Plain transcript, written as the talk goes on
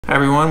Hi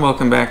everyone,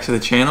 welcome back to the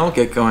channel,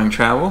 Get Going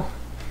Travel.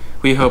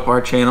 We hope our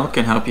channel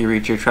can help you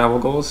reach your travel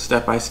goals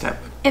step by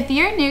step. If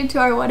you're new to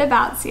our What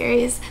About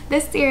series,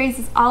 this series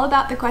is all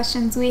about the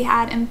questions we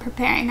had in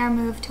preparing our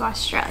move to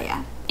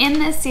Australia. In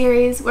this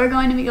series, we're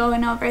going to be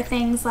going over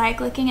things like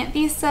looking at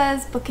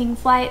visas, booking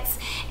flights,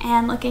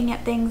 and looking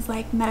at things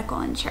like medical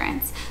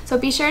insurance. So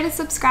be sure to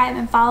subscribe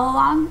and follow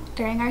along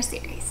during our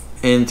series.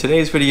 In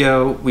today's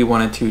video, we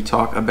wanted to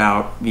talk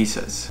about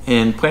visas.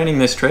 In planning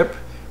this trip,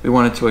 we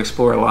wanted to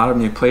explore a lot of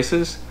new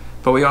places,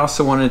 but we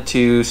also wanted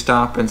to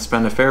stop and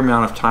spend a fair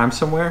amount of time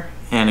somewhere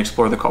and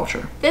explore the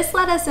culture. This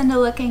led us into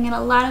looking at a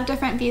lot of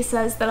different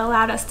visas that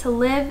allowed us to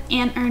live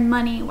and earn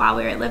money while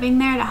we were living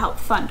there to help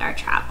fund our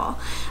travel.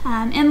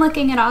 In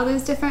looking at all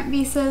those different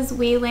visas,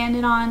 we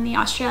landed on the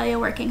Australia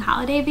Working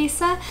Holiday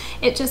Visa.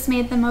 It just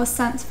made the most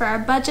sense for our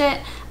budget.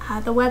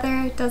 The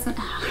weather doesn't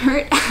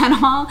hurt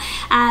at all,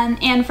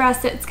 and for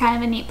us it's kind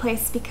of a neat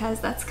place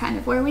because that's kind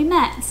of where we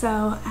met,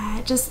 so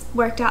it just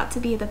worked out to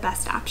be the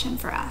best option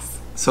for us.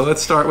 So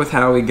let's start with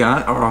how we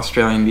got our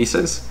Australian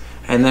visas,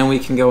 and then we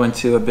can go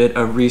into a bit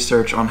of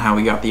research on how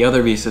we got the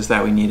other visas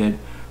that we needed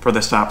for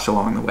the stops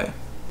along the way.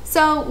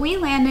 So we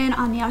landed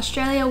on the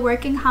Australia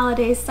Working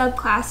Holidays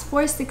Subclass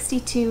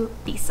 462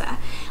 visa.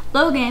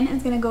 Logan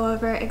is going to go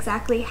over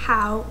exactly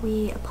how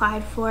we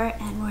applied for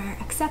and were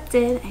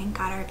accepted and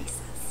got our visas.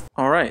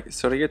 Alright,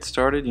 so to get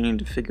started, you need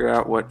to figure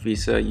out what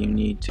visa you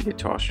need to get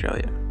to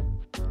Australia.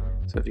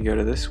 So if you go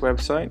to this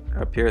website,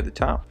 up here at the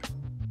top,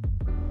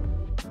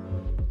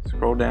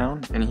 scroll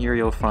down, and here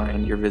you'll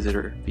find your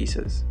visitor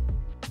visas.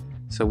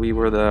 So we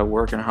were the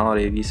Work and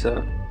Holiday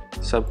Visa,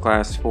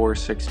 Subclass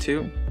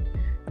 462,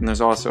 and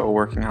there's also a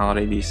Working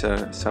Holiday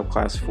Visa,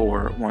 Subclass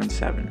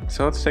 417.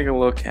 So let's take a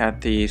look at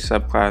the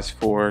Subclass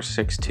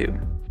 462.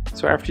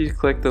 So after you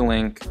click the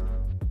link,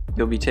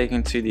 you'll be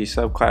taken to the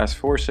Subclass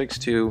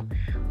 462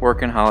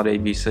 Work and Holiday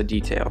Visa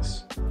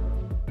details.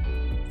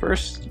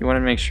 First, you want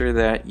to make sure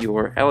that you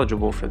are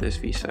eligible for this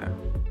visa.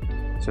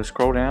 So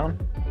scroll down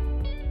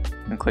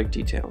and click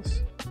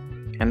Details.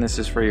 And this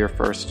is for your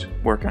first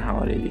Work and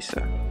Holiday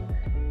Visa.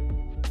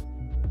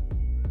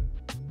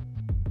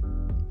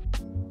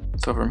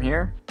 So from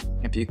here,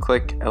 if you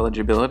click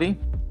Eligibility,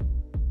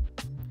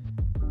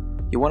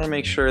 you want to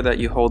make sure that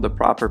you hold the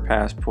proper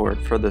passport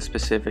for the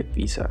specific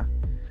visa.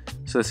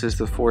 So this is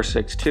the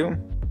 462.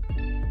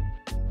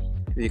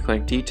 If you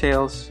click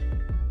Details,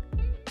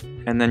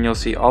 and then you'll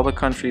see all the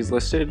countries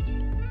listed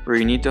where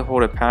you need to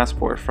hold a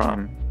passport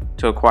from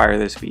to acquire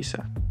this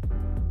visa.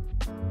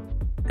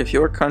 If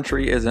your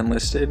country isn't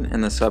listed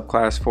in the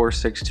Subclass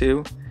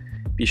 462,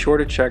 be sure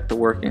to check the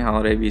Working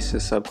Holiday Visa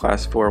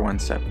Subclass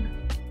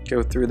 417.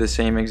 Go through the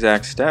same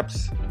exact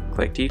steps,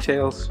 click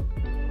Details,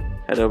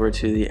 head over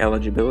to the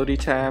Eligibility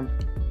tab,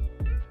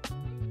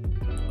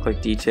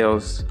 click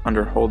Details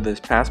under Hold This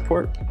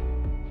Passport,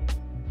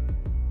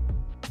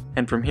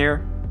 and from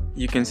here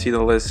you can see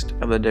the list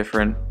of the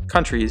different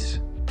countries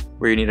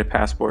where you need a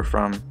passport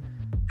from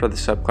for the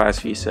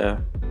Subclass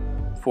Visa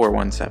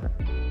 417.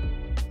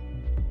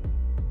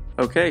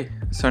 Okay,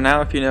 so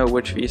now if you know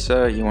which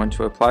visa you want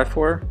to apply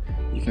for,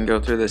 you can go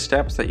through the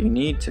steps that you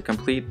need to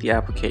complete the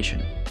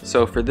application.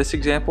 So for this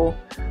example,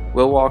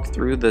 we'll walk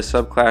through the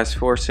Subclass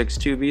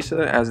 462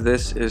 visa as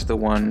this is the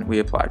one we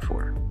applied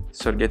for.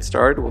 So to get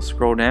started, we'll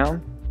scroll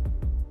down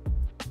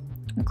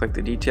and click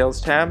the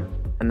Details tab,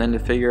 and then to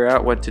figure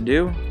out what to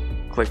do,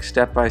 click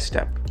Step by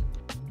Step.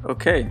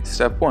 Okay,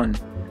 step 1.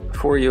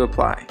 Before you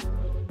apply,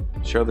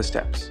 show the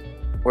steps.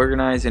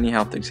 Organize any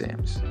health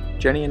exams.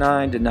 Jenny and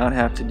I did not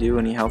have to do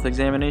any health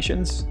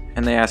examinations,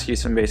 and they ask you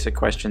some basic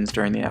questions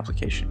during the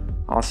application.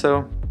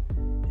 Also,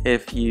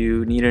 if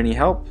you need any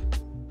help,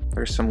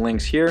 there's some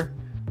links here,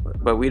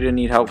 but we didn't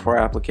need help for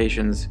our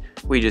applications,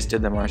 we just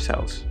did them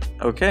ourselves.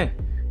 Okay,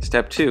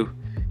 step 2.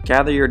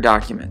 Gather your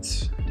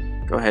documents.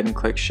 Go ahead and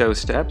click Show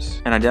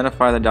Steps and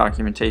identify the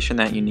documentation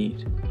that you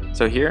need.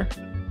 So here,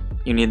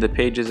 you need the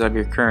pages of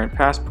your current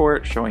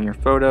passport showing your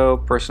photo,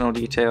 personal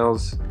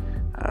details,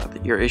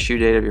 your issue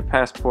date of your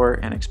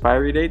passport, and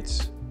expiry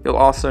dates. You'll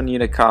also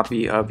need a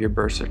copy of your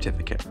birth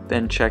certificate.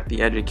 Then check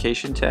the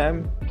Education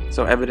tab,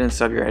 so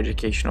evidence of your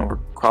educational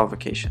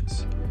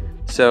qualifications.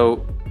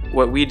 So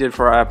what we did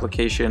for our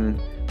application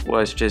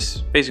was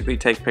just basically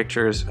take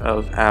pictures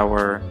of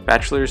our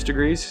bachelor's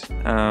degrees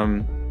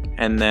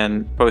and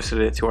then posted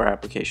it to our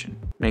application.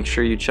 Make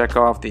sure you check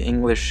off the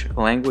English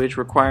language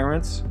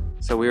requirements.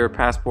 So we were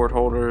passport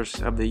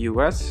holders of the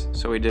US,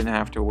 so we didn't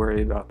have to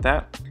worry about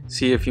that.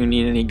 See if you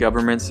need any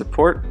government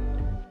support.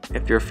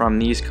 If you're from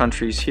these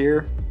countries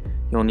here,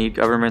 you'll need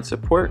government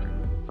support,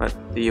 but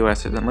the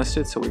US isn't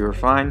listed, so we were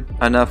fine.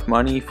 Enough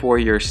money for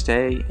your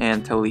stay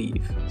and to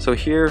leave. So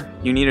here,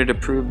 you needed to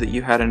prove that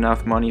you had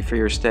enough money for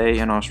your stay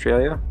in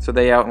Australia. So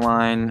they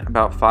outline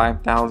about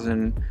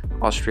 5,000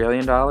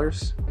 Australian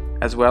dollars,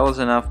 as well as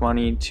enough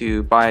money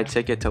to buy a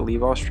ticket to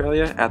leave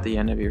Australia at the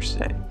end of your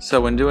stay. So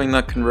when doing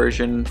the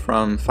conversion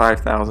from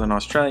 5,000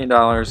 Australian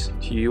dollars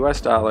to US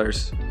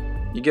dollars,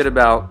 you get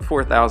about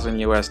 4,000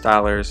 US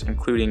dollars,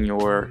 including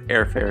your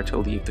airfare to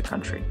leave the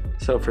country.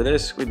 So for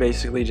this, we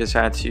basically just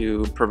had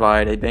to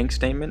provide a bank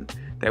statement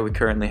that we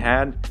currently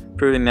had,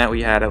 proving that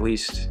we had at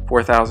least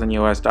 4,000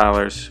 US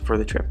dollars for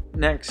the trip.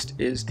 Next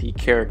is the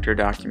character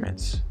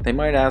documents. They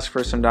might ask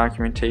for some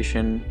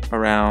documentation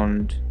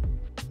around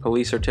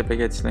police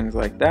certificates, things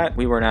like that.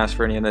 We weren't asked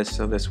for any of this,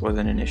 so this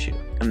wasn't an issue.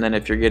 And then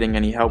if you're getting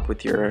any help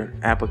with your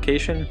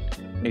application,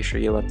 make sure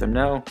you let them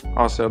know.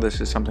 Also,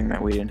 this is something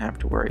that we didn't have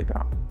to worry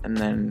about. And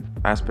then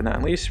last but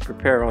not least,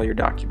 prepare all your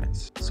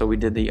documents. So we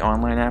did the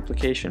online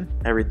application.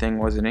 Everything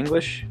was in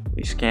English.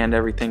 We scanned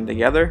everything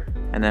together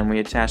and then we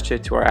attached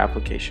it to our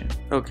application.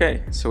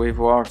 Okay, so we've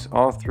walked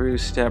all through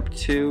step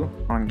 2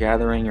 on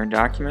gathering your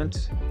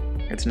documents.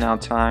 It's now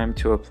time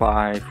to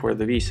apply for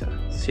the visa.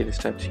 See the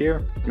steps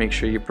here. Make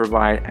sure you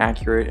provide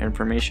accurate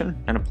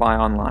information and apply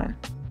online.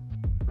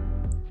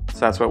 So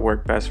that's what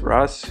worked best for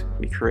us.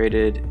 We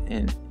created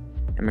an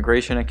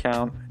immigration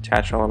account,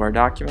 attached all of our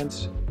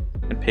documents,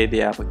 and paid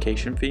the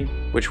application fee,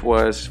 which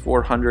was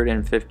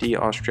 450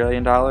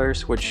 Australian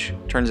dollars, which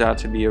turns out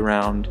to be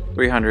around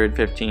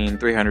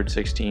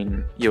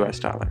 316 US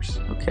dollars.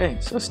 Okay,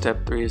 so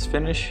step 3 is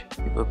finished.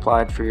 You've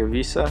applied for your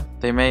visa.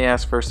 They may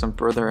ask for some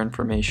further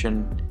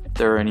information if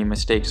there are any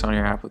mistakes on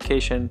your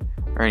application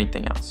or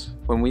anything else.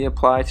 When we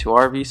applied to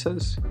our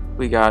visas,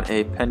 we got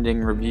a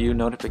pending review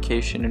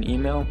notification and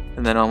email,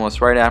 and then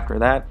almost right after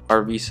that,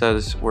 our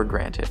visas were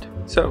granted.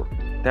 So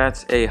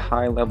that's a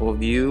high-level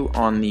view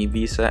on the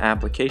visa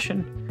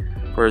application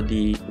for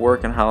the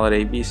work and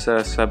holiday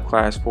visa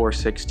subclass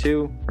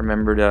 462.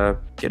 Remember to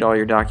get all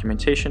your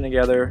documentation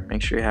together,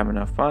 make sure you have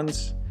enough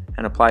funds,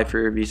 and apply for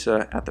your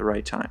visa at the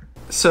right time.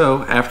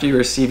 So after you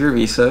receive your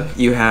visa,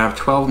 you have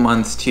 12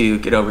 months to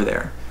get over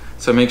there.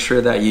 So make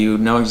sure that you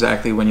know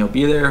exactly when you'll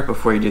be there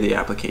before you do the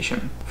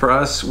application. For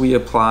us, we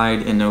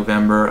applied in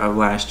November of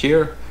last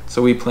year,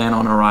 so we plan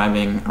on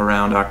arriving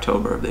around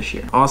October of this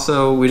year.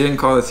 Also, we didn't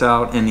call this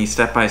out in the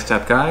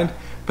step-by-step guide,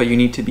 but you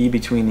need to be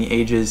between the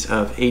ages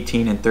of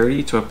 18 and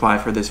 30 to apply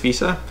for this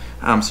visa.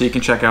 So you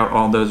can check out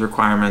all those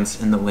requirements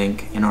in the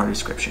link in our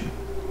description.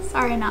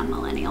 Sorry,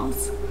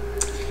 non-millennials.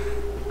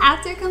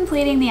 After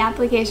completing the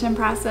application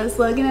process,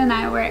 Logan and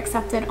I were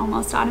accepted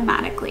almost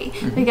automatically.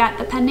 We got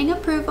the pending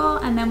approval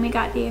and then we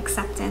got the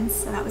acceptance,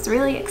 so that was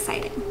really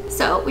exciting.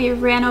 So we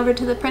ran over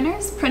to the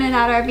printers, printed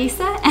out our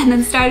visa, and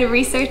then started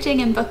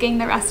researching and booking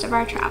the rest of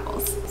our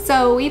travels.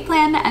 So we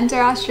plan to enter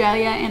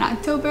Australia in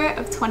October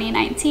of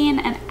 2019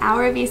 and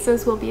our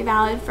visas will be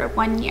valid for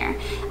 1 year.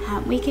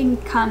 We can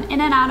come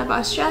in and out of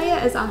Australia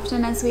as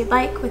often as we'd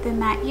like within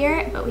that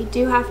year, but we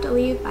do have to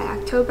leave by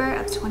October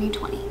of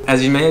 2020.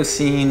 As you may have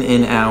seen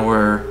in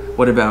our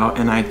What About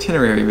an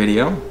Itinerary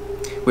video,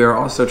 we are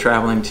also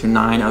traveling to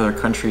 9 other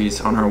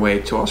countries on our way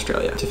to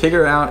Australia. To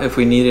figure out if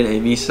we needed a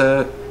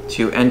visa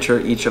to enter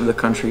each of the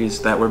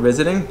countries that we're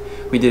visiting,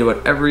 we did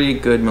what every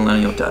good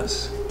millennial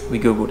does. We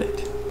Googled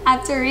it.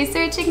 After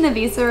researching the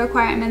visa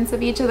requirements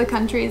of each of the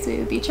countries we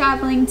would be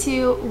traveling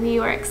to, we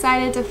were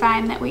excited to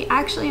find that we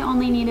actually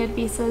only needed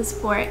visas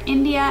for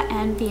India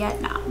and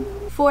Vietnam.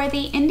 For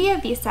the India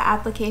visa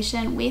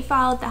application, we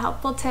followed the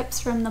helpful tips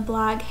from the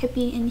blog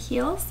Hippie in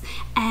Heels,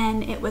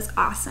 and it was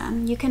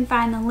awesome. You can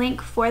find the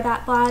link for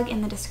that blog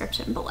in the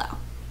description below.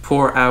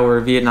 For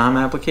our Vietnam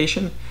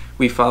application,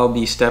 we followed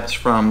the steps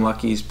from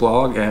Lucky's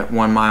blog at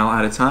 1 Mile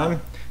at a Time.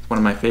 It's one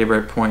of my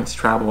favorite points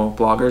travel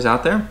bloggers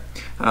out there.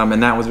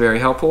 And that was very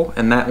helpful,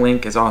 and that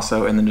link is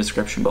also in the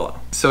description below.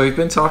 So we've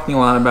been talking a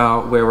lot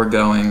about where we're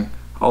going,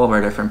 all of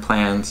our different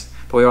plans,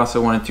 but we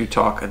also wanted to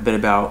talk a bit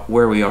about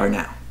where we are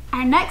now.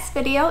 Our next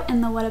video in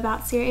the What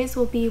About series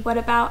will be What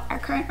About Our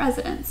Current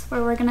Residence,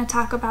 where we're going to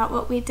talk about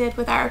what we did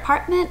with our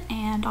apartment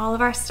and all of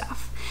our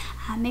stuff.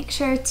 Make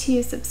sure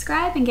to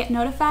subscribe and get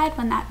notified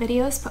when that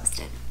video is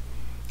posted.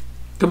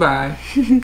 Goodbye.